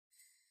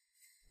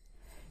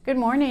Good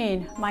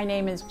morning. My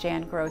name is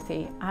Jan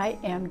Grothe. I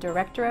am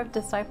Director of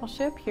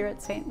Discipleship here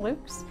at St.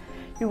 Luke's.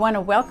 We want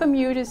to welcome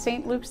you to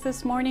St. Luke's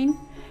this morning,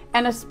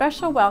 and a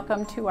special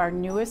welcome to our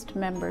newest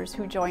members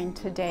who joined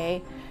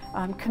today,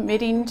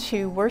 committing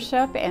to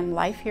worship and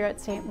life here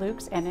at St.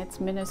 Luke's and its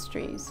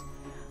ministries.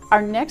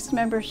 Our next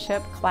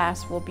membership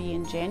class will be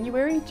in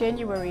January.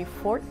 January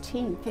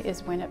 14th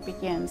is when it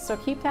begins, so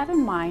keep that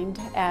in mind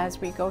as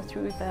we go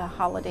through the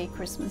holiday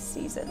Christmas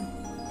season.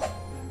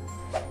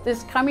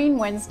 This coming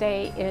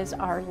Wednesday is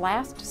our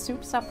last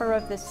soup supper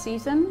of the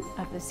season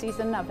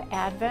of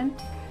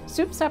Advent.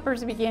 Soup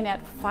suppers begin at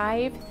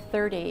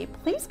 5:30.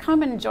 Please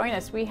come and join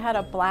us. We had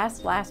a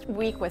blast last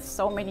week with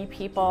so many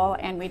people,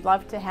 and we'd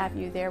love to have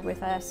you there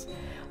with us.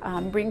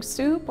 Bring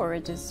soup or a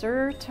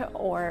dessert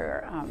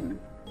or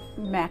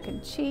mac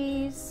and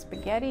cheese,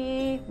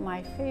 spaghetti,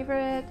 my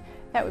favorite.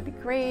 That would be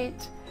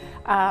great.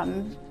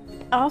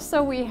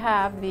 Also, we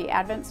have the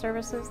Advent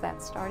services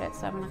that start at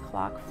 7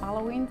 o'clock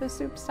following the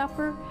soup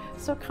supper.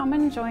 So come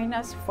and join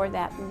us for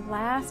that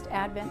last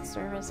Advent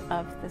service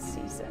of the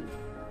season.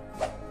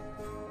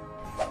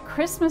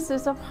 Christmas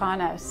is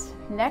upon us.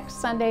 Next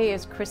Sunday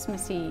is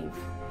Christmas Eve.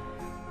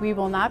 We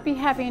will not be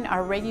having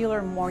our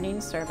regular morning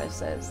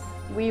services.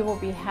 We will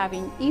be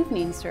having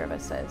evening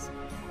services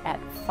at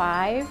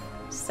 5,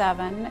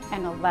 7,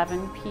 and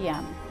 11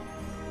 p.m.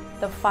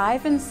 The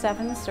 5 and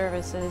 7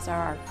 services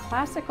are our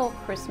classical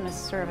Christmas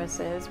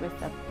services with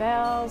the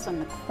bells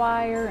and the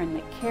choir and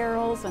the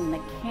carols and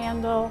the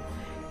candle.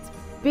 It's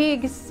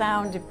big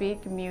sound,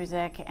 big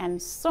music,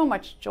 and so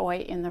much joy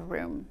in the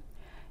room.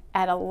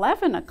 At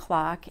 11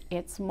 o'clock,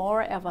 it's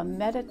more of a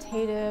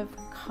meditative,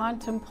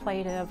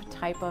 contemplative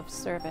type of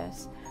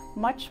service,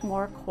 much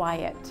more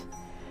quiet.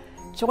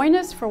 Join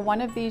us for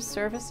one of these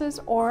services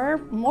or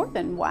more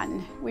than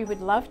one. We would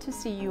love to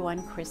see you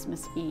on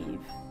Christmas Eve.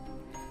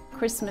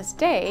 Christmas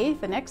Day,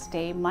 the next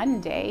day,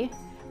 Monday,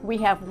 we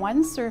have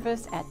one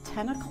service at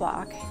 10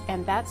 o'clock,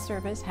 and that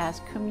service has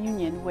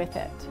communion with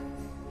it.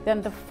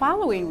 Then the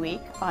following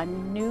week,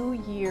 on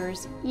New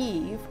Year's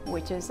Eve,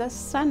 which is a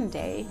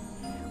Sunday,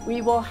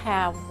 we will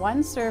have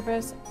one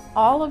service,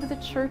 all of the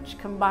church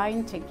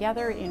combined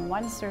together in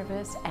one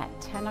service at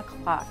 10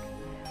 o'clock.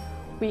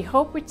 We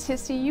hope to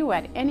see you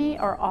at any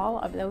or all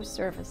of those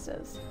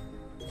services.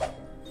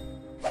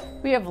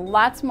 We have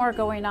lots more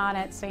going on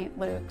at St.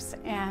 Luke's,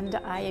 and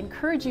I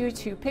encourage you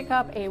to pick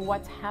up a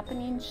What's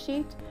Happening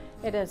sheet.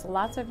 It has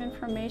lots of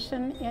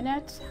information in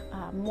it,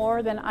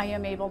 more than I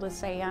am able to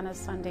say on a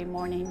Sunday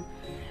morning.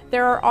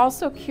 There are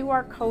also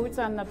QR codes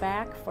on the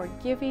back for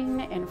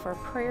giving and for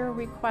prayer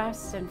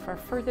requests and for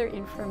further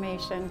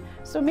information,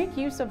 so make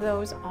use of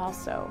those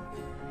also.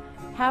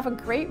 Have a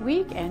great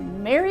week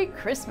and Merry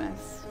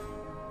Christmas!